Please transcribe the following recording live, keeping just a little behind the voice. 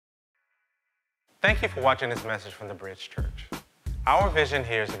Thank you for watching this message from the Bridge Church. Our vision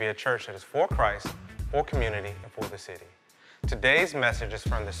here is to be a church that is for Christ, for community, and for the city. Today's message is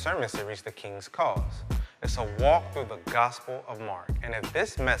from the sermon series, The King's Cause. It's a walk through the Gospel of Mark. And if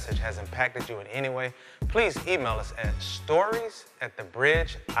this message has impacted you in any way, please email us at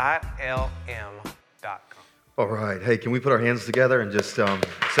stories@thebridgeilm.com. All right. Hey, can we put our hands together and just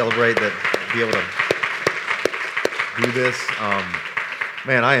celebrate that, be able to do this?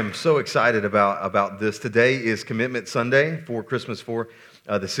 Man, I am so excited about this. Today is Commitment Sunday for Christmas for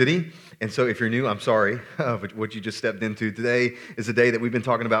the city. And so if you're new, I'm sorry what you just stepped into. Today is a day that we've been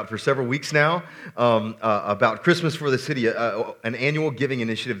talking about for several weeks now about Christmas for the city, an annual giving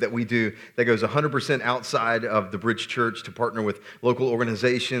initiative that we do that goes 100% outside of the Bridge Church to partner with local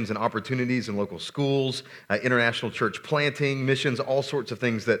organizations and opportunities in local schools, international church planting, missions, all sorts of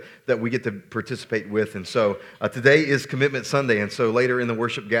things that we get to participate with. And so today is Commitment Sunday. And so later in the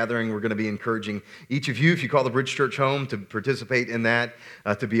worship gathering, we're going to be encouraging each of you, if you call the Bridge Church home, to participate in that,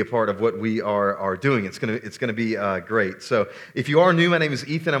 to be a part of what we are doing. It's gonna be great. So if you are new, my name is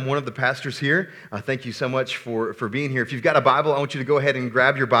Ethan. I'm one of the pastors here. Thank you so much for being here. If you've got a Bible, I want you to go ahead and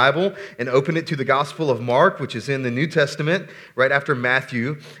grab your Bible and open it to the Gospel of Mark, which is in the New Testament, right after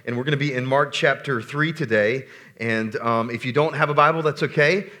Matthew. And we're going to be in Mark chapter 3 today. And if you don't have a Bible, that's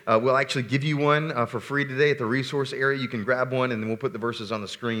okay. We'll actually give you one for free today at the resource area. You can grab one, and then we'll put the verses on the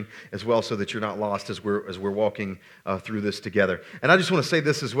screen as well so that you're not lost as we're walking through this together. And I just want to say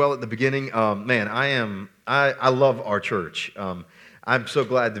this as well at the beginning. Man, I love our church. I'm so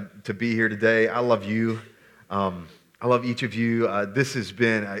glad to be here today. I love you. I love each of you. This has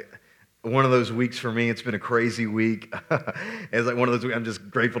been one of those weeks for me. It's been a crazy week. It's like one of those weeks I'm just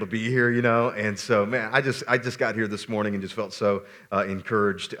grateful to be here, you know. And so, man, I just got here this morning and just felt so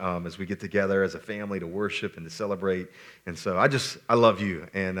encouraged as we get together as a family to worship and to celebrate. And so I love you,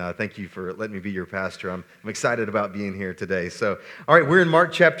 and thank you for letting me be your pastor. I'm excited about being here today. So, all right, we're in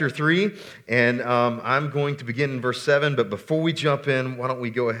Mark chapter 3, and I'm going to begin in verse 7. But before we jump in, why don't we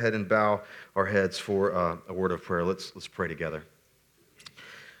go ahead and bow our heads for a word of prayer. Let's pray together.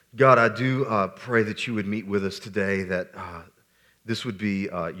 God, I do pray that you would meet with us today, that this would be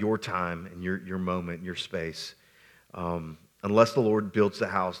your time and your moment, your space. Unless the Lord builds the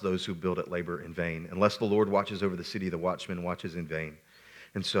house, those who build it labor in vain. Unless the Lord watches over the city, the watchman watches in vain.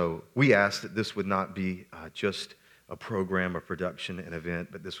 And so we ask that this would not be just a program, a production, an event,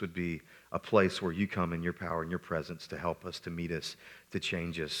 but this would be a place where you come in your power and your presence to help us, to meet us, to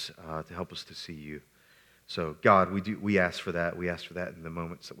change us, to help us to see you. So, God, we ask for that. We ask for that in the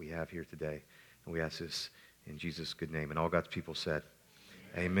moments that we have here today. And we ask this in Jesus' good name. And all God's people said,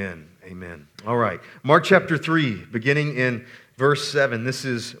 amen. Amen. All right. Mark chapter 3, beginning in verse 7. This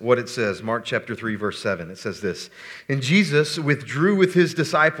is what it says. Mark chapter 3, verse 7. It says this. And Jesus withdrew with his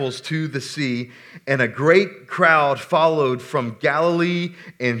disciples to the sea, and a great crowd followed from Galilee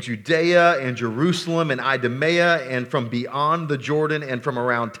and Judea and Jerusalem and Idumea and from beyond the Jordan and from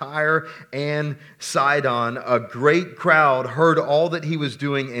around Tyre and Sidon. A great crowd heard all that he was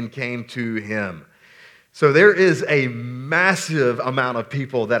doing and came to him. So there is a massive amount of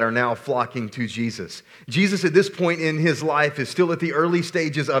people that are now flocking to Jesus. Jesus at this point in his life is still at the early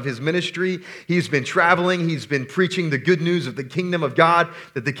stages of his ministry. He's been traveling. He's been preaching the good news of the kingdom of God,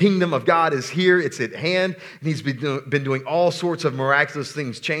 that the kingdom of God is here. It's at hand. And he's been doing all sorts of miraculous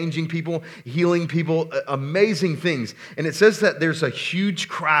things, changing people, healing people, amazing things. And it says that there's a huge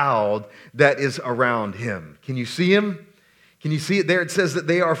crowd that is around him. Can you see him? Can you see it there? It says that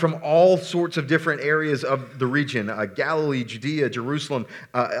they are from all sorts of different areas of the region. Galilee, Judea, Jerusalem,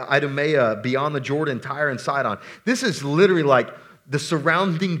 Idumea, beyond the Jordan, Tyre and Sidon. This is literally like the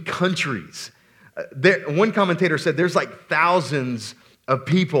surrounding countries. One commentator said there's like thousands of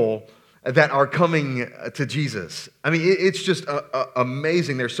people that are coming to Jesus. I mean, it's just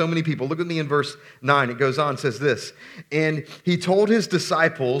amazing. There's so many people. Look at me in verse 9. It goes on, says this. And he told his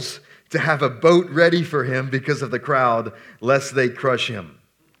disciples to have a boat ready for him because of the crowd, lest they crush him.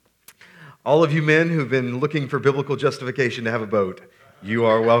 All of you men who've been looking for biblical justification to have a boat, you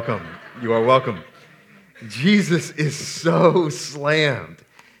are welcome. You are welcome. Jesus is so slammed.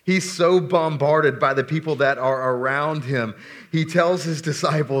 He's so bombarded by the people that are around him. He tells his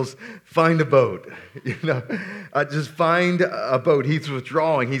disciples, find a boat. Just find a boat. He's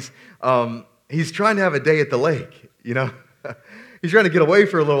withdrawing. He's trying to have a day at the lake, He's trying to get away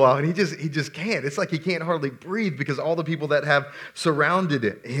for a little while, and he just can't. It's like he can't hardly breathe because all the people that have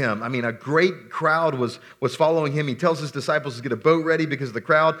surrounded him. I mean, a great crowd was following him. He tells his disciples to get a boat ready because of the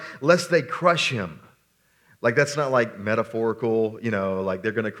crowd, lest they crush him. Like, that's not like metaphorical, like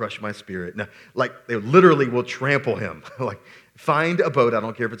they're going to crush my spirit. No, like they literally will trample him, like find a boat. I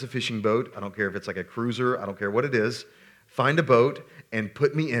don't care if it's a fishing boat. I don't care if it's like a cruiser. I don't care what it is. Find a boat and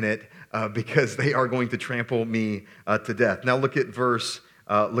put me in it because they are going to trample me to death. Now look at verse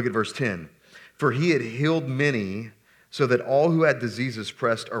 10. For he had healed many so that all who had diseases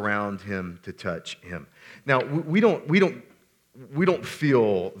pressed around him to touch him. Now we don't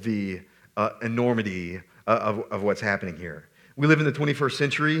feel the enormity of what's happening here. We live in the 21st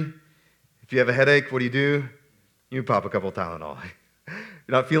century. If you have a headache, what do? You pop a couple of Tylenol. You're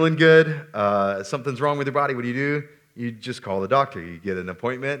not feeling good. Something's wrong with your body. What do? You just call the doctor. You get an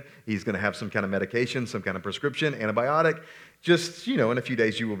appointment. He's going to have some kind of medication, some kind of prescription, antibiotic. Just, in a few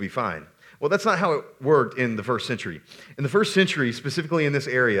days you will be fine. Well, that's not how it worked in the first century. In the first century, specifically in this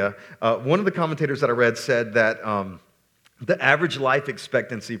area, one of the commentators that I read said that the average life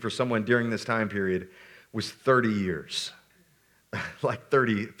expectancy for someone during this time period was 30 years. Like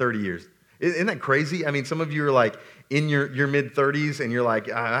 30 years. Isn't that crazy? I mean, some of you are like in your mid-30s and you're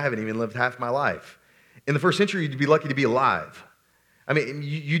like, I haven't even lived half my life. In the first century, you'd be lucky to be alive. I mean,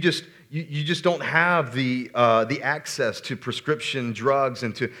 you just don't have the access to prescription drugs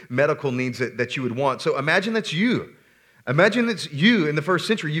and to medical needs that you would want. So imagine that's you. Imagine it's you in the first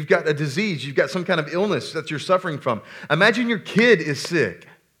century. You've got a disease. You've got some kind of illness that you're suffering from. Imagine your kid is sick.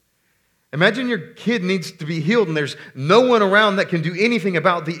 Imagine your kid needs to be healed and there's no one around that can do anything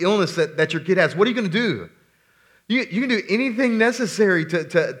about the illness that your kid has. What are you going to do? You can do anything necessary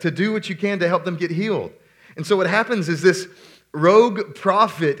to do what you can to help them get healed. And so what happens is this rogue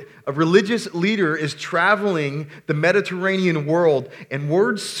prophet, a religious leader, is traveling the Mediterranean world, and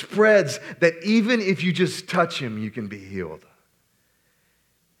word spreads that even if you just touch him, you can be healed.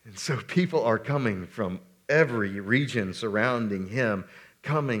 And so people are coming from every region surrounding him,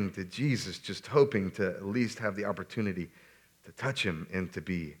 coming to Jesus, just hoping to at least have the opportunity to touch him and to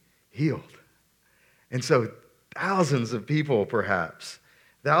be healed. And so thousands of people, perhaps,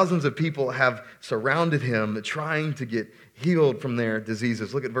 thousands of people have surrounded him trying to get healed from their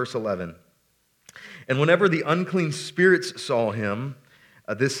diseases. Look at verse 11. And whenever the unclean spirits saw him,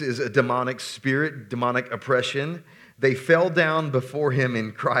 this is a demonic spirit, demonic oppression, they fell down before him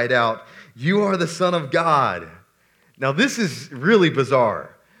and cried out, "You are the Son of God." Now this is really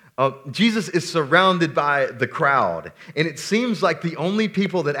bizarre. Jesus is surrounded by the crowd, and it seems like the only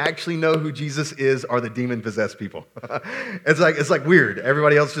people that actually know who Jesus is are the demon-possessed people. It's like weird.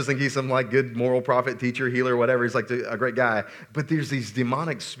 Everybody else just thinks he's some like good moral prophet, teacher, healer, whatever. He's like a great guy. But there's these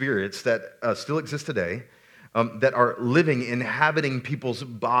demonic spirits that still exist today that are living, inhabiting people's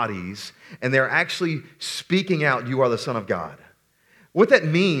bodies, and they're actually speaking out, "You are the Son of God." What that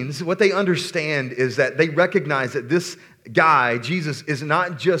means, what they understand is that they recognize that this guy, Jesus, is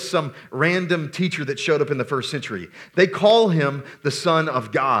not just some random teacher that showed up in the first century. They call him the Son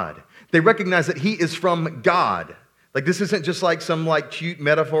of God. They recognize that he is from God. Like this isn't just like some like cute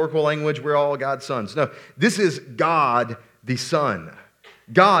metaphorical language, we're all God's sons. No, this is God the Son.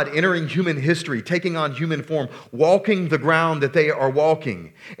 God entering human history, taking on human form, walking the ground that they are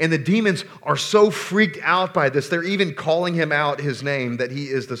walking. And the demons are so freaked out by this, they're even calling him out his name, that he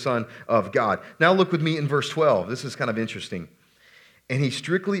is the Son of God. Now look with me in verse 12. This is kind of interesting. And he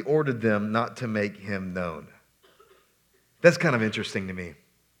strictly ordered them not to make him known. That's kind of interesting to me.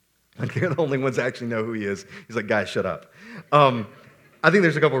 Like they're the only ones that actually know who he is. He's like, "Guys, shut up." I think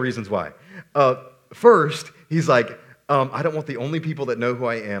there's a couple of reasons why. First, he's like, I don't want the only people that know who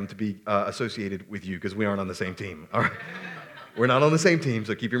I am to be associated with you because we aren't on the same team. All right? We're not on the same team,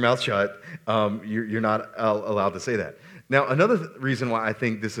 so keep your mouth shut. You're not allowed to say that. Now, another reason why I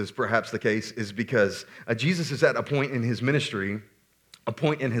think this is perhaps the case is because Jesus is at a point in his ministry, a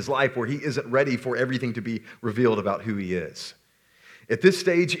point in his life where he isn't ready for everything to be revealed about who he is. At this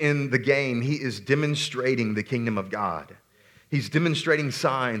stage in the game, he is demonstrating the kingdom of God. He's demonstrating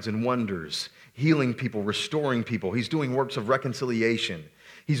signs and wonders, healing people, restoring people. He's doing works of reconciliation.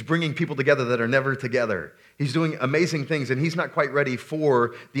 He's bringing people together that are never together. He's doing amazing things, and he's not quite ready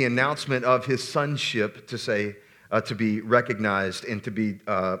for the announcement of his sonship to be recognized and to be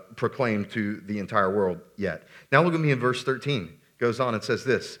proclaimed to the entire world yet. Now look at me in verse 13. It goes on, it says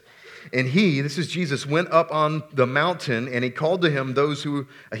this. And he, this is Jesus, went up on the mountain, and he called to him those who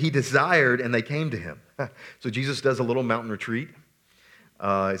he desired, and they came to him. So Jesus does a little mountain retreat.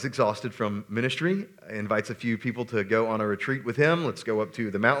 He's exhausted from ministry, invites a few people to go on a retreat with him. Let's go up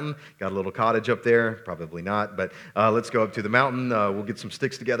to the mountain. Got a little cottage up there. Probably not, but let's go up to the mountain. We'll get some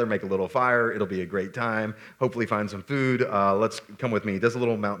sticks together, make a little fire. It'll be a great time. Hopefully find some food. Let's come with me. He does a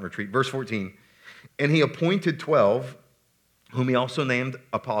little mountain retreat. Verse 14. And he appointed 12, whom he also named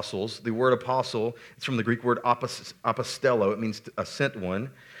apostles. The word apostle, it's from the Greek word apostello. It means a sent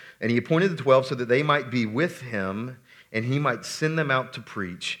one. And he appointed the 12 so that they might be with him and he might send them out to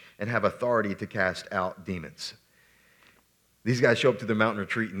preach and have authority to cast out demons. These guys show up to the mountain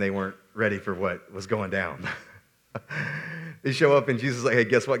retreat, and they weren't ready for what was going down. They show up, and Jesus is like, hey,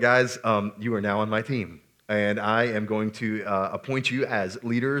 guess what, guys? You are now on my team. And I am going to appoint you as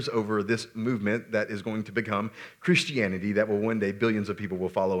leaders over this movement that is going to become Christianity that will one day billions of people will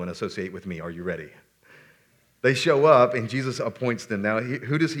follow and associate with me. Are you ready? They show up, and Jesus appoints them. Now,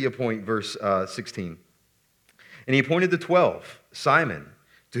 who does he appoint? Verse 16. And he appointed the 12, Simon,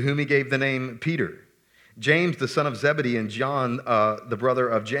 to whom he gave the name Peter, James, the son of Zebedee, and John, the brother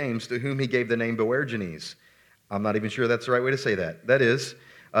of James, to whom he gave the name Boanerges. I'm not even sure that's the right way to say that. That is,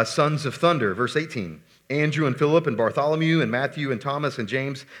 sons of thunder, verse 18. Andrew and Philip and Bartholomew and Matthew and Thomas and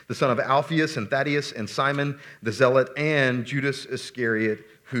James, the son of Alphaeus and Thaddeus and Simon the Zealot and Judas Iscariot,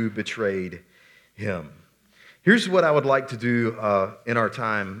 who betrayed him. Here's what I would like to do in our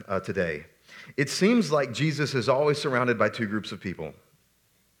time today. It seems like Jesus is always surrounded by two groups of people.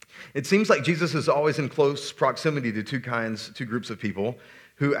 It seems like Jesus is always in close proximity to two groups of people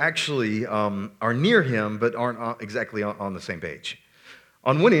who actually are near him but aren't exactly on the same page.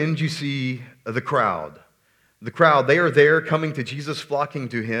 On one end, you see the crowd. The crowd, they are there coming to Jesus, flocking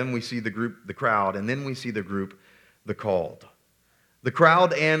to him. We see the group, the crowd, and then we see the group, the called. The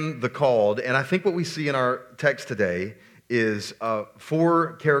crowd and the called, and I think what we see in our text today is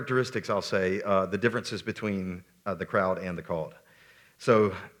four characteristics, I'll say, the differences between the crowd and the called.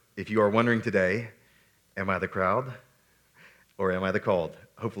 So if you are wondering today, am I the crowd or am I the called?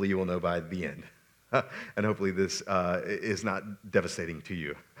 Hopefully you will know by the end. And hopefully this is not devastating to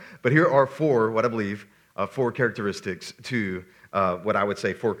you. But here are four, what I believe, four characteristics to what I would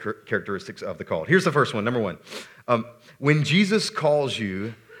say four characteristics of the called. Here's the first one, number one. When Jesus calls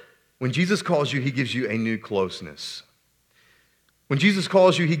you, he gives you a new closeness. When Jesus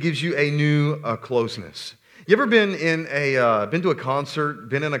calls you, he gives you a new closeness. You ever been to a concert,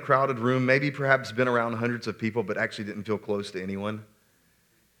 been in a crowded room, maybe perhaps been around hundreds of people, but actually didn't feel close to anyone?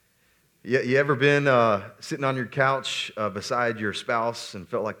 You ever been sitting on your couch beside your spouse and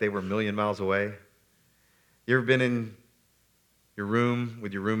felt like they were a million miles away? You ever been in your room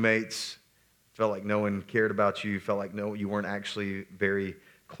with your roommates, felt like no one cared about you, felt like you weren't actually very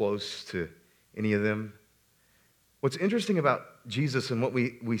close to any of them? What's interesting about Jesus and what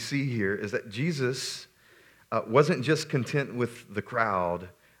we see here is that Jesus wasn't just content with the crowd,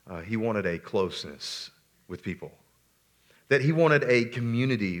 he wanted a closeness with people. That he wanted a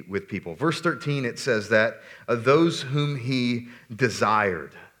community with people. Verse 13, it says that those whom he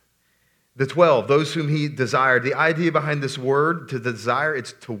desired. The 12, those whom he desired. The idea behind this word, to desire,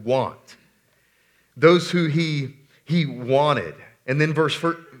 it's to want. Those who he wanted. And then verse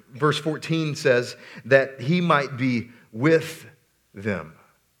 14 says that he might be with them.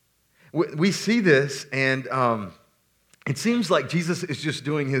 We see this, and it seems like Jesus is just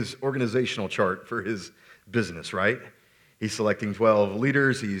doing his organizational chart for his business, right? He's selecting 12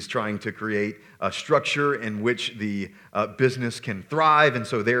 leaders. He's trying to create a structure in which the business can thrive. And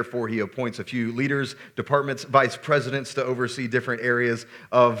so therefore, he appoints a few leaders, departments, vice presidents to oversee different areas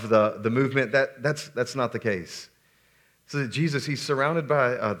of the movement. That's not the case. So Jesus, he's surrounded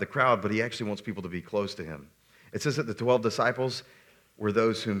by the crowd, but he actually wants people to be close to him. It says that the 12 disciples were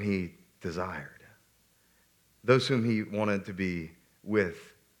those whom he desired, those whom he wanted to be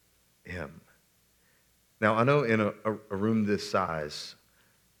with him. Now, I know in a room this size,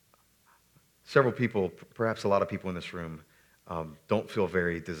 several people, perhaps a lot of people in this room, don't feel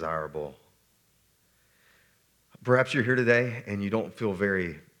very desirable. Perhaps you're here today and you don't feel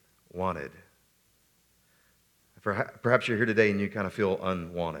very wanted. Perhaps you're here today and you kind of feel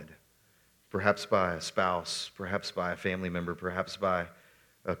unwanted. Perhaps by a spouse, perhaps by a family member, perhaps by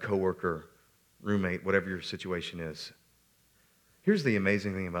a coworker, roommate, whatever your situation is. Here's the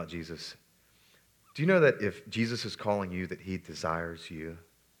amazing thing about Jesus. Do you know that if Jesus is calling you, that he desires you?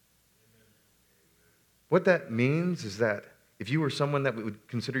 What that means is that if you were someone that would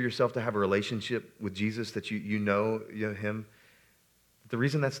consider yourself to have a relationship with Jesus, that you know him, the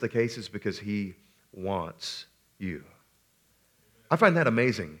reason that's the case is because he wants you. I find that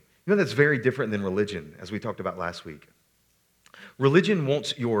amazing. You know, that's very different than religion, as we talked about last week. Religion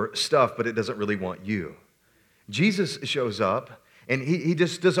wants your stuff, but it doesn't really want you. Jesus shows up, and he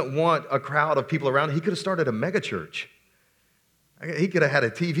just doesn't want a crowd of people around. He could have started a mega church. He could have had a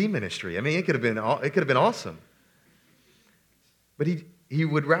TV ministry. I mean, it could have been awesome. But he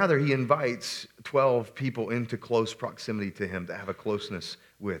would rather, he invites 12 people into close proximity to him, to have a closeness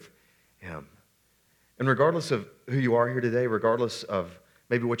with him. And regardless of who you are here today, regardless of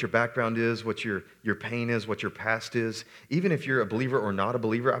maybe what your background is, what your pain is, what your past is, even if you're a believer or not a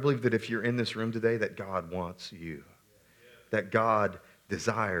believer, I believe that if you're in this room today, that God wants you. that God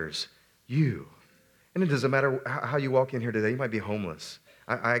desires you. And it doesn't matter how you walk in here today. You might be homeless.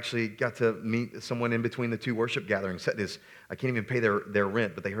 I actually got to meet someone in between the two worship gatherings. Said this, I can't even pay their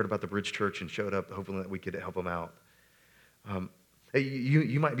rent, but they heard about the Bridge Church and showed up, hoping that we could help them out.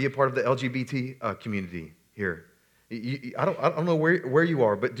 You might be a part of the LGBT community here. I don't know where you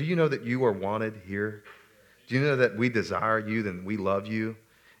are, but do you know that you are wanted here? Do you know that we desire you, that we love you?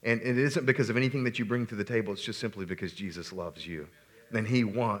 And it isn't because of anything that you bring to the table. It's just simply because Jesus loves you. And he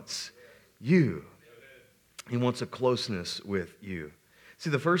wants you. He wants a closeness with you. See,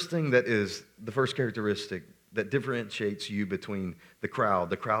 the first characteristic that differentiates you between the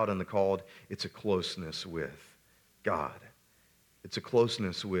crowd and the called, it's a closeness with God. It's a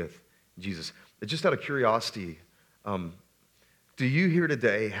closeness with Jesus. Just out of curiosity, do you here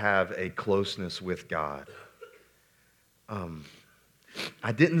today have a closeness with God?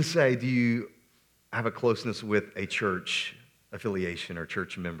 I didn't say, do you have a closeness with a church affiliation or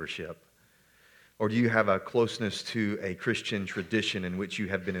church membership? Or do you have a closeness to a Christian tradition in which you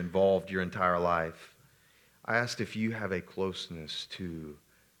have been involved your entire life? I asked if you have a closeness to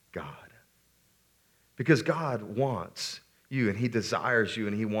God. Because God wants you, and he desires you,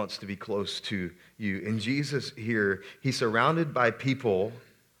 and he wants to be close to you. And Jesus here, he's surrounded by people.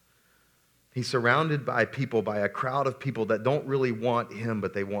 He's surrounded by people, by a crowd of people that don't really want him,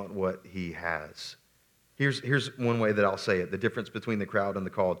 but they want what he has. Here's one way that I'll say it, the difference between the crowd and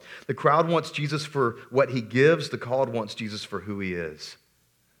the called. The crowd wants Jesus for what he gives. The called wants Jesus for who he is.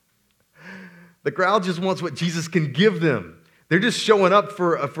 The crowd just wants what Jesus can give them. They're just showing up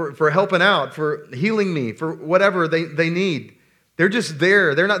for helping out, for healing me, for whatever they need. They're just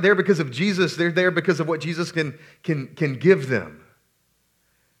there. They're not there because of Jesus. They're there because of what Jesus can give them.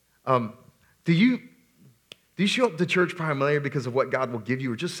 Do you show up to church primarily because of what God will give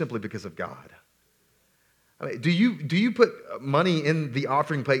you, or just simply because of God? I mean, do you put money in the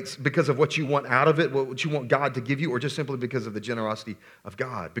offering plates because of what you want out of it, what you want God to give you, or just simply because of the generosity of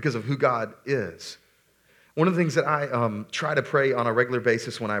God, because of who God is? One of the things that I try to pray on a regular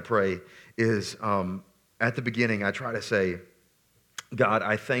basis when I pray is at the beginning, I try to say, God,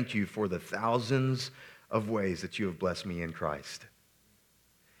 I thank you for the thousands of ways that you have blessed me in Christ.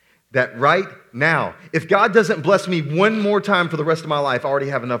 That right now, if God doesn't bless me one more time for the rest of my life, I already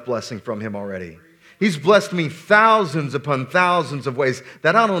have enough blessing from him already. He's blessed me thousands upon thousands of ways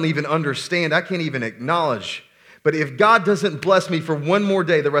that I don't even understand. I can't even acknowledge. But if God doesn't bless me for one more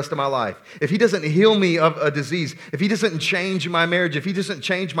day the rest of my life, if he doesn't heal me of a disease, if he doesn't change my marriage, if he doesn't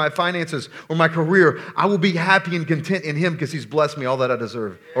change my finances or my career, I will be happy and content in him because he's blessed me all that I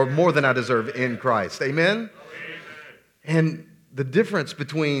deserve, or more than I deserve in Christ. Amen? And the difference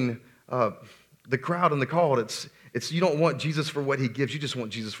between the crowd and the called, it's you don't want Jesus for what he gives, you just want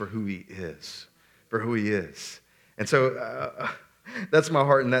Jesus for who he is. For who he is. And so that's my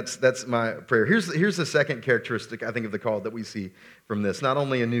heart, and that's my prayer. Here's the second characteristic, I think, of the call that we see from this. Not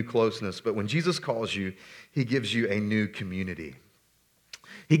only a new closeness, but when Jesus calls you, he gives you a new community.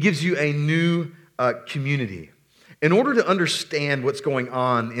 He gives you a new community. In order to understand what's going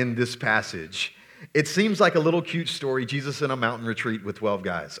on in this passage, it seems like a little cute story, Jesus in a mountain retreat with 12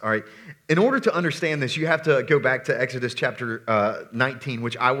 guys, all right? In order to understand this, you have to go back to Exodus chapter 19,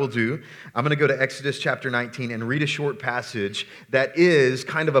 which I will do. I'm going to go to Exodus chapter 19 and read a short passage that is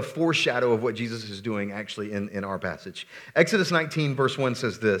kind of a foreshadow of what Jesus is doing actually in our passage. Exodus 19, verse 1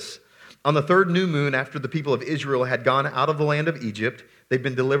 says this, on the third new moon after the people of Israel had gone out of the land of Egypt, they'd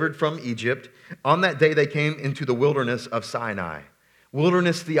been delivered from Egypt, on that day they came into the wilderness of Sinai.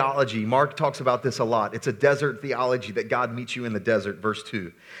 Wilderness theology, Mark talks about this a lot. It's a desert theology that God meets you in the desert, verse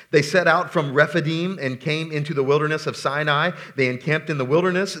 2. They set out from Rephidim and came into the wilderness of Sinai. They encamped in the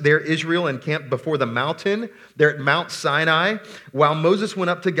wilderness. There Israel encamped before the mountain. They're at Mount Sinai. While Moses went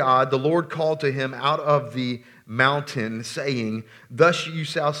up to God, the Lord called to him out of the mountain, saying, Thus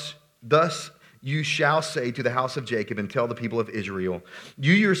you shall say to the house of Jacob and tell the people of Israel,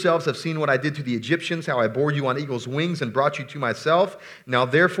 you yourselves have seen what I did to the Egyptians, how I bore you on eagle's wings and brought you to myself. Now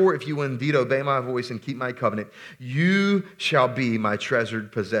therefore, if you will indeed obey my voice and keep my covenant, you shall be my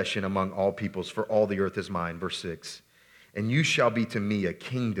treasured possession among all peoples, for all the earth is mine. Verse 6, and you shall be to me a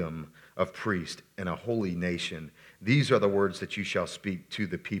kingdom of priests and a holy nation. These are the words that you shall speak to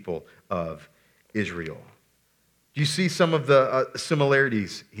the people of Israel. Do you see some of the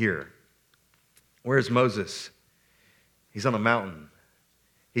similarities here? Where's Moses? He's on a mountain.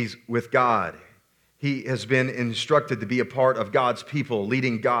 He's with God. He has been instructed to be a part of God's people,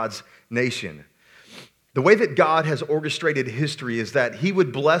 leading God's nation. The way that God has orchestrated history is that he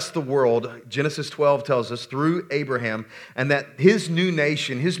would bless the world, Genesis 12 tells us, through Abraham, and that his new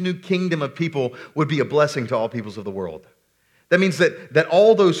nation, his new kingdom of people would be a blessing to all peoples of the world. That means that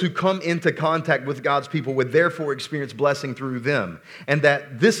all those who come into contact with God's people would therefore experience blessing through them. And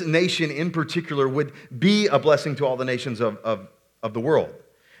that this nation in particular would be a blessing to all the nations of the world.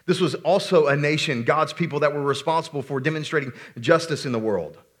 This was also a nation, God's people, that were responsible for demonstrating justice in the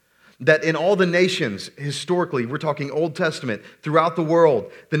world. That in all the nations, historically, we're talking Old Testament, throughout the world,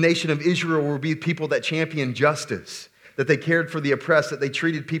 the nation of Israel will be people that champion justice, that they cared for the oppressed, that they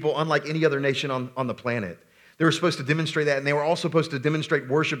treated people unlike any other nation on the planet. They were supposed to demonstrate that, and they were also supposed to demonstrate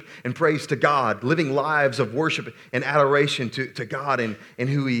worship and praise to God, living lives of worship and adoration to God and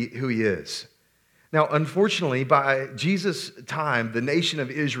who he is. Now, unfortunately, by Jesus' time, the nation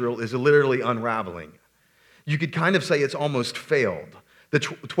of Israel is literally unraveling. You could kind of say it's almost failed. The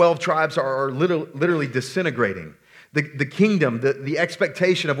 12 tribes are literally disintegrating. The kingdom, the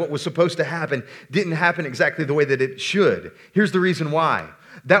expectation of what was supposed to happen didn't happen exactly the way that it should. Here's the reason why.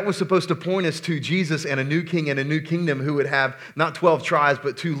 That was supposed to point us to Jesus and a new king and a new kingdom who would have not 12 tribes,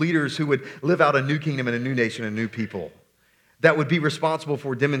 but 2 leaders who would live out a new kingdom and a new nation and new people. That would be responsible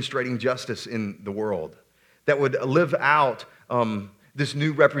for demonstrating justice in the world. That would live out this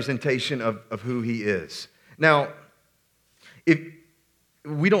new representation of who he is. Now, if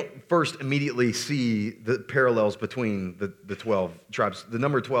we don't first immediately see the parallels between the 12 tribes, the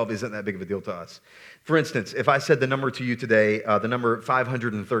number 12 isn't that big of a deal to us. For instance, if I said the number to you today, the number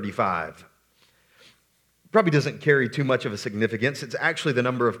 535, probably doesn't carry too much of a significance. It's actually the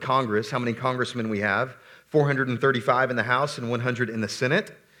number of Congress, how many congressmen we have, 435 in the House and 100 in the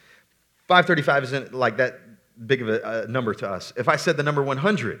Senate. 535 isn't like that big of a number to us. If I said the number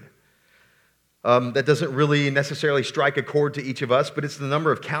 100, that doesn't really necessarily strike a chord to each of us, but it's the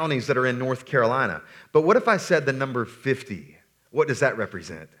number of counties that are in North Carolina. But what if I said the number 50? What does that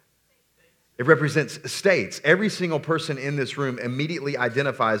represent? It represents states. Every single person in this room immediately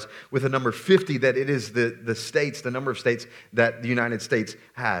identifies with the number 50, that it is the states, the number of states that the United States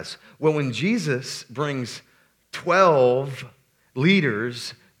has. Well, when Jesus brings 12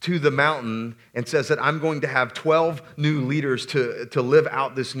 leaders to the mountain and says that I'm going to have 12 new leaders to live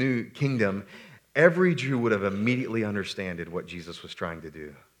out this new kingdom, every Jew would have immediately understood what Jesus was trying to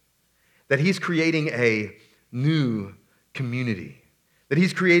do. That he's creating a new community. That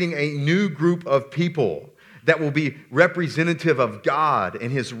he's creating a new group of people that will be representative of God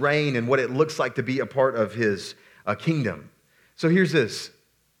and his reign and what it looks like to be a part of his kingdom. So here's this.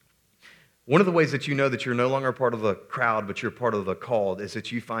 One of the ways that you know that you're no longer part of the crowd, but you're part of the called, is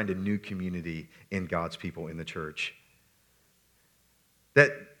that you find a new community in God's people in the church.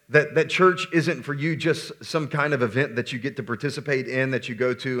 That church isn't for you just some kind of event that you get to participate in, that you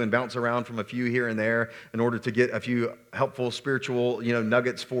go to and bounce around from a few here and there in order to get a few helpful spiritual,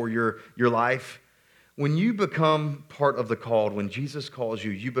 nuggets for your life. When you become part of the called, when Jesus calls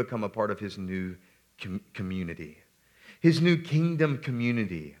you, you become a part of his new community, his new kingdom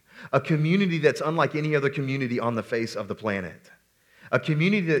community, a community that's unlike any other community on the face of the planet, a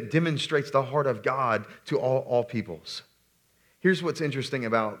community that demonstrates the heart of God to all peoples. Here's what's interesting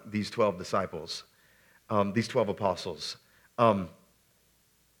about these 12 disciples, these 12 apostles.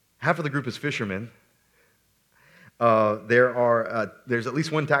 Half of the group is fishermen. There's at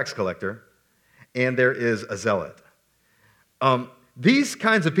least one tax collector, and there is a zealot. These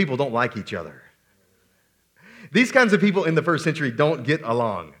kinds of people don't like each other. These kinds of people in the first century don't get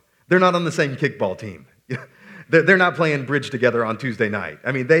along. They're not on the same kickball team. They're not playing bridge together on Tuesday night.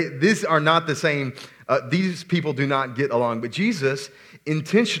 I mean, these are not the same. These people do not get along. But Jesus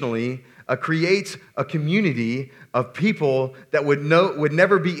intentionally creates a community of people that would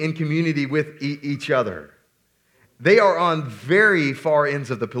never be in community with each other. They are on very far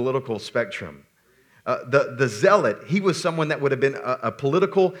ends of the political spectrum. The zealot, he was someone that would have been a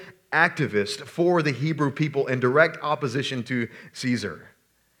political activist for the Hebrew people in direct opposition to Caesar.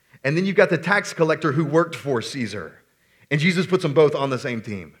 And then you've got the tax collector who worked for Caesar. And Jesus puts them both on the same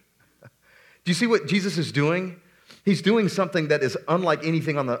team. Do you see what Jesus is doing? He's doing something that is unlike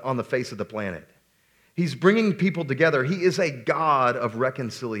anything on the face of the planet. He's bringing people together. He is a God of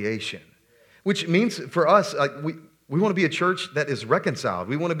reconciliation, which means for us, we want to be a church that is reconciled.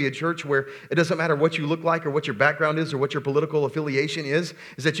 We want to be a church where it doesn't matter what you look like or what your background is or what your political affiliation is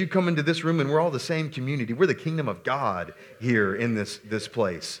that you come into this room and we're all the same community. We're the kingdom of God here in this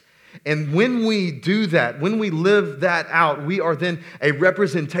place. And when we do that, when we live that out, we are then a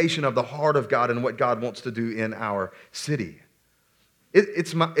representation of the heart of God and what God wants to do in our city.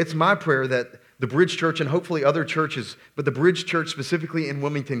 It's my prayer that the Bridge Church and hopefully other churches, but the Bridge Church specifically in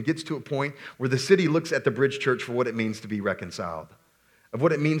Wilmington gets to a point where the city looks at the Bridge Church for what it means to be reconciled, of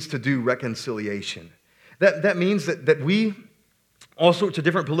what it means to do reconciliation. That means that we all sorts of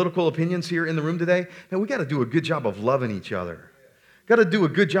different political opinions here in the room today, man, we got to do a good job of loving each other. Got to do a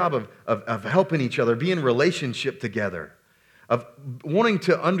good job of helping each other, be in relationship together, of wanting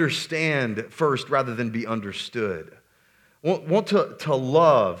to understand first rather than be understood. Want to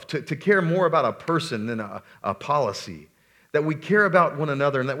love, to care more about a person than a policy. That we care about one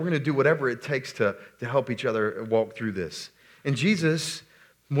another and that we're going to do whatever it takes to help each other walk through this. And Jesus,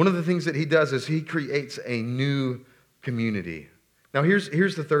 one of the things that he does is he creates a new community. Now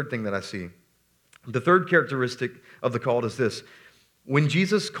here's the third thing that I see. The third characteristic of the called is this. When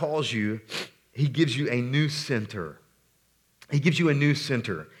Jesus calls you, he gives you a new center. He gives you a new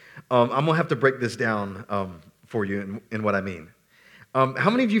center. I'm going to have to break this down for you in what I mean. How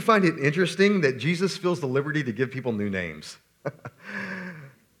many of you find it interesting that Jesus feels the liberty to give people new names?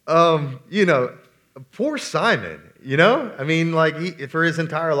 Poor Simon, I mean, like, for his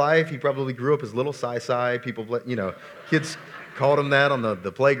entire life, he probably grew up as little Sai. People, kids called him that on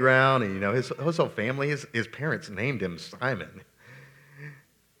the playground, and, his whole family, his parents named him Simon.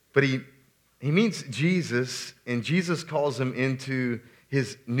 But he meets Jesus, and Jesus calls him into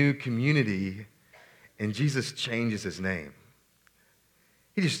his new community, and Jesus changes his name.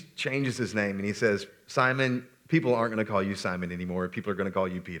 He just changes his name, and he says, Simon, people aren't going to call you Simon anymore. People are going to call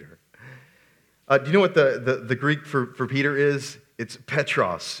you Peter. Do you know what the Greek for Peter is? It's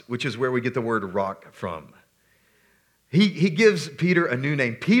Petros, which is where we get the word rock from. He gives Peter a new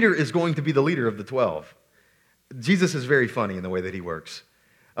name. Peter is going to be the leader of the 12. Jesus is very funny in the way that he works.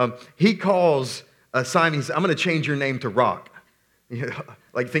 He calls Simon, he says, I'm going to change your name to Rock.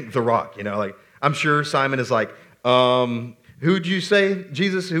 Like, think The Rock, like, I'm sure Simon is like, who'd you say,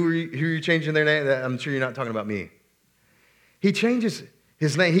 Jesus? Who are you changing their name? I'm sure you're not talking about me. He changes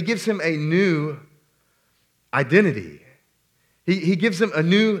his name. He gives him a new identity. He gives him a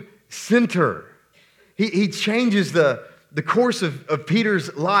new center. He changes the course of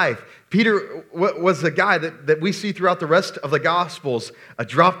Peter's life. Peter was a guy that we see throughout the rest of the Gospels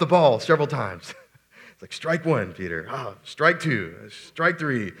drop the ball several times. It's like, strike one, Peter. Oh, strike two. Strike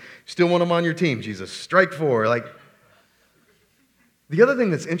three. Still want him on your team, Jesus. Strike four. Like, the other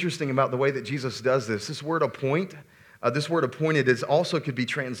thing that's interesting about the way that Jesus does this word appoint, this word appointed also could be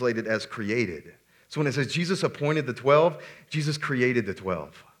translated as created. So when it says Jesus appointed the 12, Jesus created the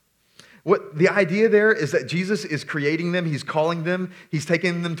 12. What the idea there is that Jesus is creating them, he's calling them, he's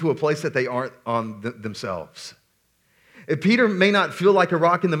taking them to a place that they aren't on themselves. Peter may not feel like a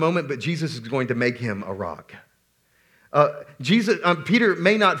rock in the moment, but Jesus is going to make him a rock. Peter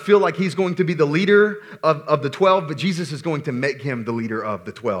may not feel like he's going to be the leader of the 12, but Jesus is going to make him the leader of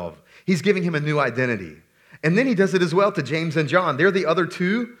the 12. He's giving him a new identity. And then he does it as well to James and John. They're the other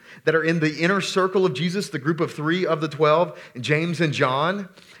two that are in the inner circle of Jesus, the group of 3 of the 12, James and John.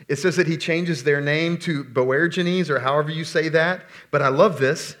 It says that he changes their name to Boanerges, or however you say that. But I love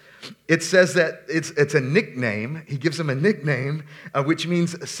this. It says that it's a nickname. He gives them a nickname, which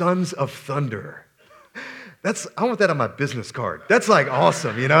means sons of thunder. I want that on my business card. That's like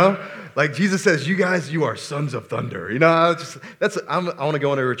awesome, Like Jesus says, you guys, you are sons of thunder. I want to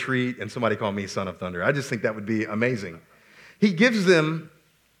go on a retreat and somebody call me son of thunder. I just think that would be amazing. He gives them,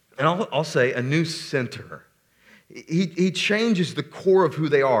 and I'll say, a new center. He changes the core of who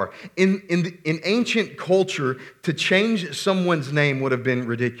they are. In ancient culture, to change someone's name would have been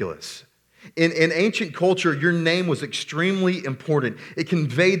ridiculous. In ancient culture, your name was extremely important. It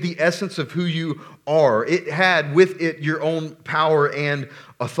conveyed the essence of who you are. It had with it your own power and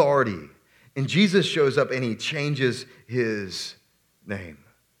authority. And Jesus shows up and he changes his name.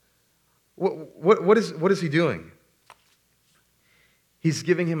 What is he doing? He's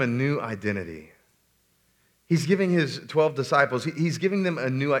giving him a new identity. He's giving his 12 disciples, he's giving them a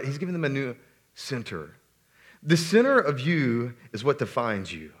new center. The center of you is what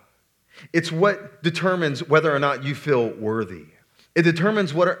defines you. It's what determines whether or not you feel worthy. It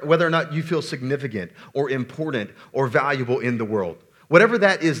determines whether or not you feel significant or important or valuable in the world. Whatever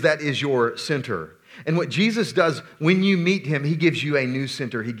that is your center. And what Jesus does when you meet him, he gives you a new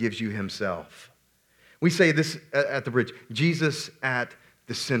center. He gives you himself. We say this at the bridge, Jesus at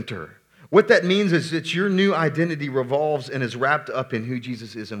the center. What that means is that your new identity revolves and is wrapped up in who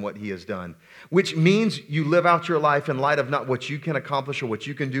Jesus is and what he has done, which means you live out your life in light of not what you can accomplish or what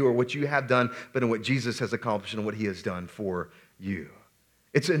you can do or what you have done, but in what Jesus has accomplished and what he has done for you.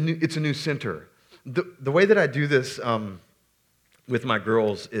 It's a new center. The way that I do this with my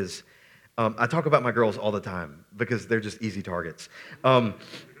girls is I talk about my girls all the time because they're just easy targets. But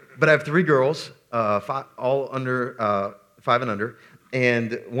I have 3 girls, all under 5 and under.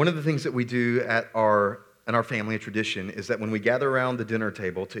 And one of the things that we do at our family, a tradition, is that when we gather around the dinner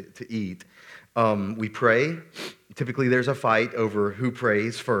table to eat, we pray. Typically, there's a fight over who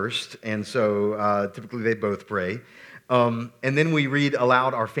prays first, and so typically they both pray. And then we read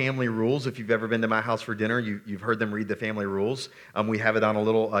aloud our family rules. If you've ever been to my house for dinner, you've heard them read the family rules. We have it on a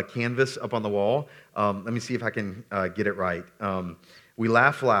little canvas up on the wall. Let me see if I can get it right. We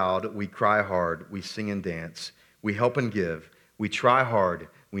laugh loud, we cry hard, we sing and dance, we help and give, we try hard,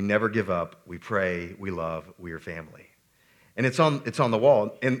 we never give up, we pray, we love, we are family. And it's on the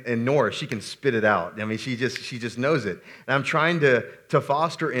wall. And Nora, she can spit it out. I mean, she just knows it. And I'm trying to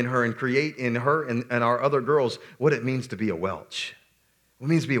foster in her and create in her and our other girls what it means to be a Welch. What it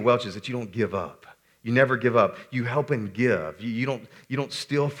means to be a Welch is that you don't give up. You never give up. You help and give. You don't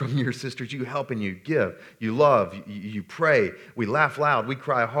steal from your sisters. You help and you give. You love. You pray. We laugh loud. We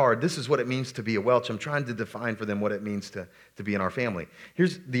cry hard. This is what it means to be a Welch. I'm trying to define for them what it means to be in our family.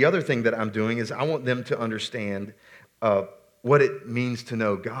 Here's the other thing that I'm doing is I want them to understand what it means to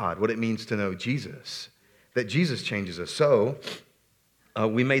know God, what it means to know Jesus, that Jesus changes us. So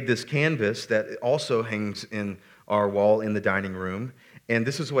we made this canvas that also hangs in our wall in the dining room. And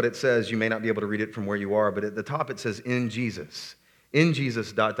this is what it says. You may not be able to read it from where you are, but at the top it says, in Jesus, It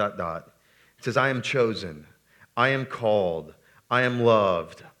says, I am chosen, I am called, I am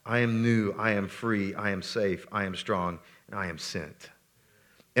loved, I am new, I am free, I am safe, I am strong, and I am sent.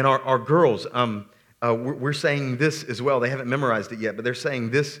 And our girls, we're saying this as well. They haven't memorized it yet, but they're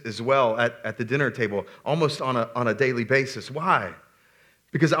saying this as well at the dinner table, almost on a daily basis. Why?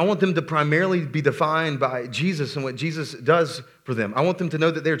 Because I want them to primarily be defined by Jesus and what Jesus does for them. I want them to know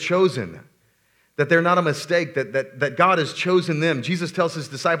that they're chosen, that they're not a mistake, that God has chosen them. Jesus tells his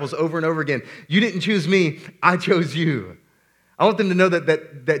disciples over and over again, you didn't choose me, I chose you. I want them to know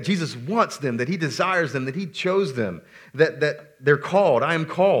that Jesus wants them, that he desires them, that he chose them, that they're called. I am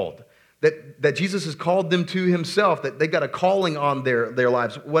called. That Jesus has called them to himself, that they've got a calling on their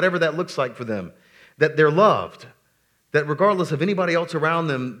lives, whatever that looks like for them, that they're loved, that regardless of anybody else around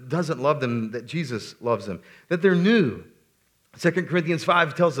them doesn't love them, that Jesus loves them, that they're new. 2 Corinthians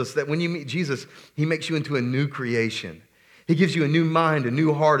 5 tells us that when you meet Jesus, he makes you into a new creation. He gives you a new mind, a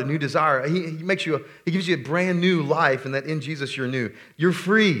new heart, a new desire. He gives you a brand new life, and that in Jesus you're new. You're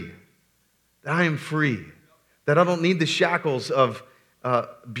free. That I am free. That I don't need the shackles of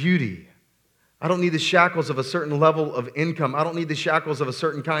beauty. I don't need the shackles of a certain level of income. I don't need the shackles of a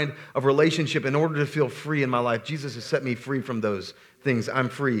certain kind of relationship in order to feel free in my life. Jesus has set me free from those things. I'm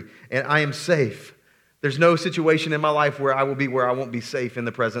free, and I am safe. There's no situation in my life where I won't be safe in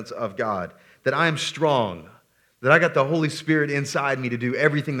the presence of God. That I am strong. That I got the Holy Spirit inside me to do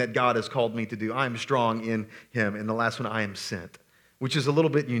everything that God has called me to do. I am strong in him. And the last one, I am sent, which is a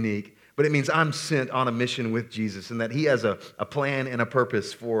little bit unique. But it means I'm sent on a mission with Jesus and that he has a plan and a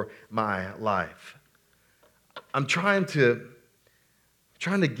purpose for my life. I'm trying to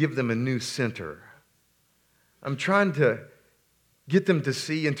give them a new center. I'm trying to get them to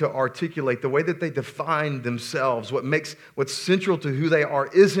see and to articulate the way that they define themselves. What's central to who they are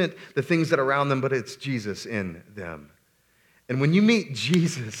isn't the things that are around them, but it's Jesus in them. And when you meet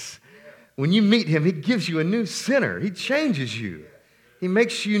Jesus, when you meet him, he gives you a new center. He changes you. He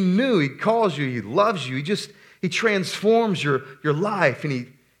makes you new. He calls you. He loves you. He transforms your life, and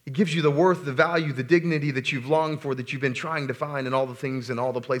he gives you the worth, the value, the dignity that you've longed for, that you've been trying to find in all the things and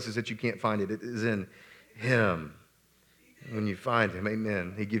all the places that you can't find it. It is in him. When you find him,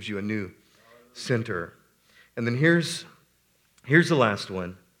 amen, he gives you a new center. And then here's the last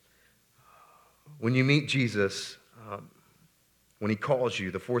one. When you meet Jesus, when he calls you,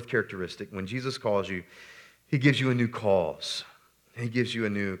 the fourth characteristic, when Jesus calls you, he gives you a new cause. He gives you a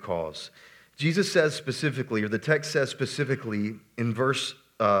new cause. Jesus says specifically, or the text says specifically in verse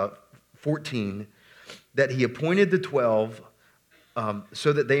 14, that he appointed the 12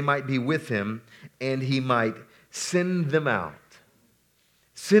 so that they might be with him and he might send them out.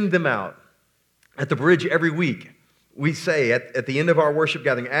 Send them out. At the bridge every week, we say at the end of our worship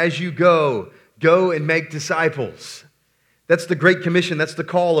gathering, as you go and make disciples. That's the Great Commission. That's the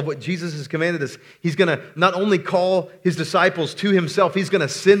call of what Jesus has commanded us. He's going to not only call his disciples to himself, he's going to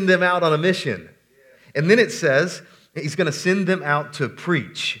send them out on a mission. And then it says he's going to send them out to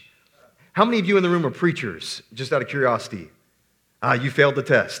preach. How many of you in the room are preachers? Just out of curiosity. You failed the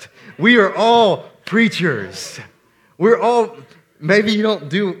test. We are all preachers. We're all, maybe you don't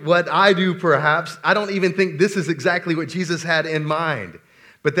do what I do perhaps. I don't even think this is exactly what Jesus had in mind.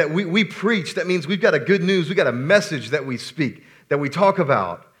 But that we preach, that means we've got a good news, we've got a message that we speak, that we talk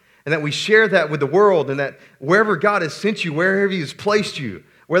about, and that we share that with the world, and that wherever God has sent you, wherever he has placed you,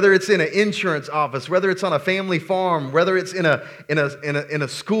 whether it's in an insurance office, whether it's on a family farm, whether it's in a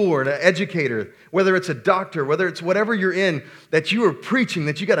school or an educator, whether it's a doctor, whether it's whatever you're in, that you are preaching,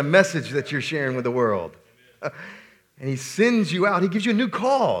 that you got a message that you're sharing with the world. And he sends you out. He gives you new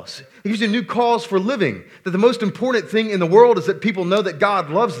calls. He gives you new calls for living. That the most important thing in the world is that people know that God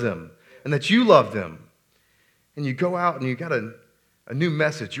loves them and that you love them. And you go out and you got a new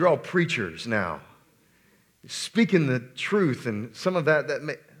message. You're all preachers now. You're speaking the truth, and some of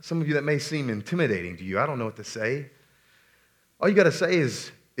you that may seem intimidating to you. I don't know what to say. All you got to say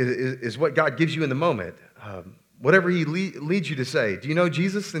is what God gives you in the moment. Whatever he leads you to say. Do you know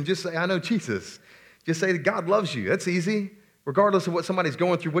Jesus? Then just say, I know Jesus. Just say that God loves you. That's easy. Regardless of what somebody's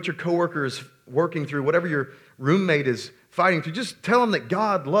going through, what your coworker is working through, whatever your roommate is fighting through, just tell them that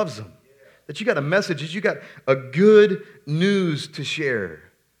God loves them. That you got a message, that you got a good news to share.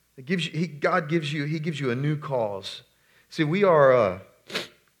 God gives you a new cause. See, we're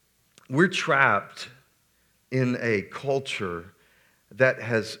trapped in a culture that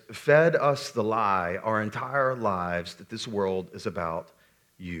has fed us the lie our entire lives that this world is about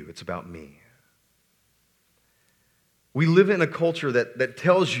you. It's about me. We live in a culture that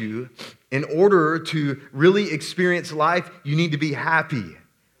tells you in order to really experience life, you need to be happy.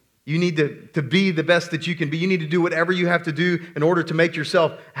 You need to be the best that you can be. You need to do whatever you have to do in order to make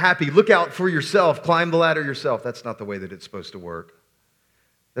yourself happy. Look out for yourself. Climb the ladder yourself. That's not the way that it's supposed to work.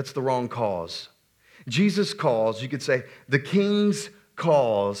 That's the wrong cause. Jesus' calls, you could say, the King's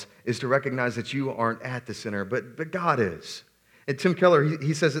cause is to recognize that you aren't at the center, but God is. And Tim Keller,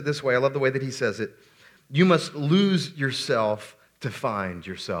 he says it this way. I love the way that he says it. You must lose yourself to find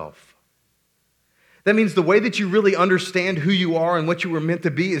yourself. That means the way that you really understand who you are and what you were meant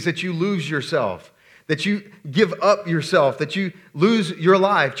to be is that you lose yourself, that you give up yourself, that you lose your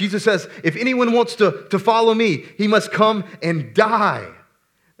life. Jesus says, if anyone wants to follow me, he must come and die.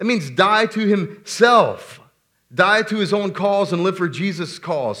 That means die to himself, die to his own cause and live for Jesus'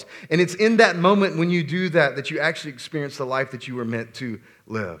 cause. And it's in that moment when you do that you actually experience the life that you were meant to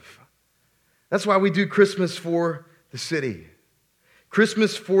live. That's why we do Christmas for the City.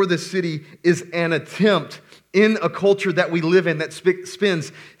 Christmas for the City is an attempt in a culture that we live in that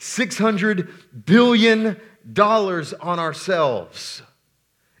spends $600 billion on ourselves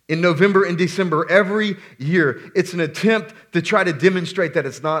in November and December every year. It's an attempt to try to demonstrate that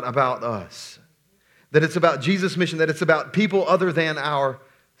it's not about us, that it's about Jesus' mission, that it's about people other than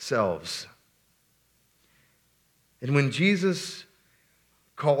ourselves. And when Jesus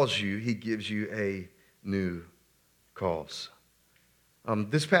calls you, he gives you a new cause.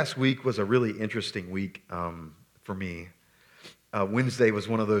 This past week was a really interesting week for me. Wednesday was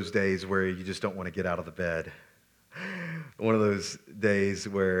one of those days where you just don't want to get out of the bed. One of those days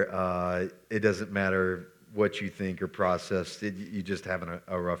where it doesn't matter what you think or process, you're just having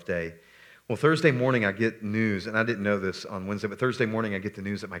a rough day. Well, Thursday morning I get news, and I didn't know this on Wednesday, but Thursday morning I get the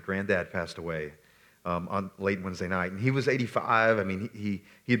news that my granddad passed away. On late Wednesday night. And he was 85. I mean,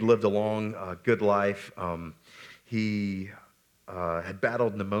 he'd lived a long, good life. He had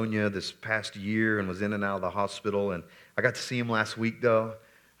battled pneumonia this past year and was in and out of the hospital. And I got to see him last week, though.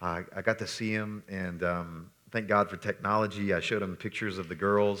 I got to see him, and thank God for technology. I showed him pictures of the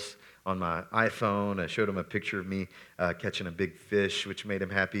girls on my iPhone. I showed him a picture of me catching a big fish, which made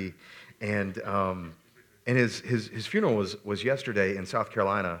him happy. And his funeral was yesterday in South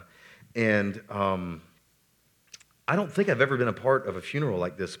Carolina. And I don't think I've ever been a part of a funeral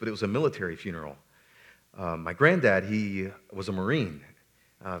like this, but it was a military funeral. My granddad, he was a Marine.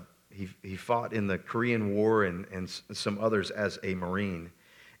 He fought in the Korean War and some others as a Marine.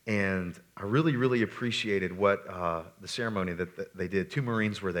 And I really, really appreciated what the ceremony that they did. 2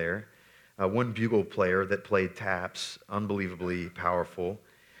 Marines were there. One bugle player that played taps, unbelievably powerful.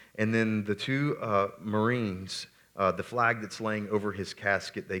 And then the 2 Marines, the flag that's laying over his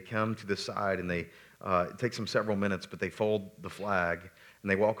casket, they come to the side and it takes them several minutes, but they fold the flag and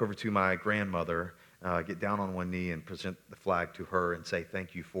they walk over to my grandmother, get down on one knee and present the flag to her and say,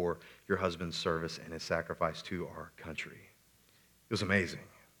 thank you for your husband's service and his sacrifice to our country. It was amazing.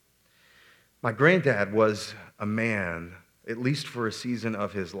 My granddad was a man, at least for a season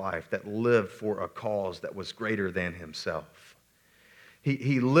of his life, that lived for a cause that was greater than himself.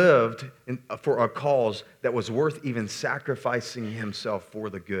 He lived for a cause that was worth even sacrificing himself for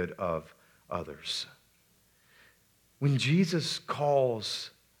the good of others. When Jesus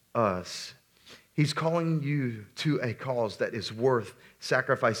calls us, he's calling you to a cause that is worth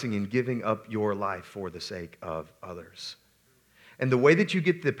sacrificing and giving up your life for the sake of others. And the way that you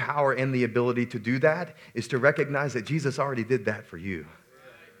get the power and the ability to do that is to recognize that Jesus already did that for you.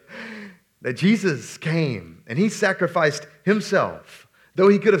 That Jesus came and he sacrificed himself, Though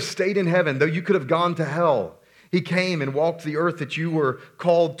he could have stayed in heaven, though you could have gone to hell, he came and walked the earth that you were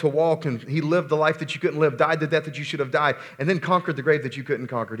called to walk, and he lived the life that you couldn't live, died the death that you should have died, and then conquered the grave that you couldn't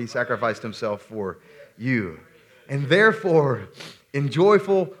conquer. He sacrificed himself for you. And therefore, in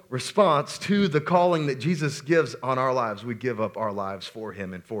joyful response to the calling that Jesus gives on our lives, we give up our lives for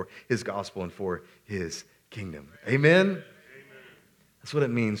him and for his gospel and for his kingdom. Amen? That's what it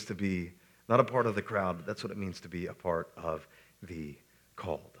means to be not a part of the crowd, but that's what it means to be a part of the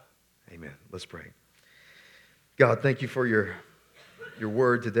called. Amen. Let's pray. God, thank you for your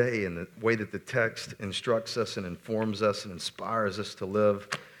word today and the way that the text instructs us and informs us and inspires us to live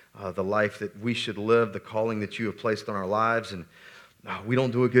the life that we should live, the calling that you have placed on our lives. And we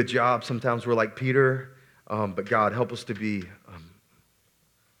don't do a good job. Sometimes we're like Peter, but God, help us to be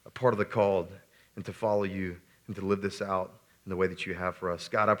a part of the called and to follow you and to live this out in the way that you have for us.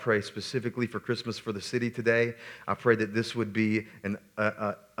 God, I pray specifically for Christmas for the City today. I pray that this would be an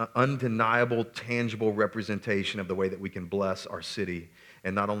undeniable, tangible representation of the way that we can bless our city,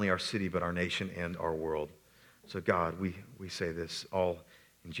 and not only our city, but our nation and our world. So God, we say this all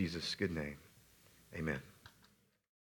in Jesus' good name. Amen.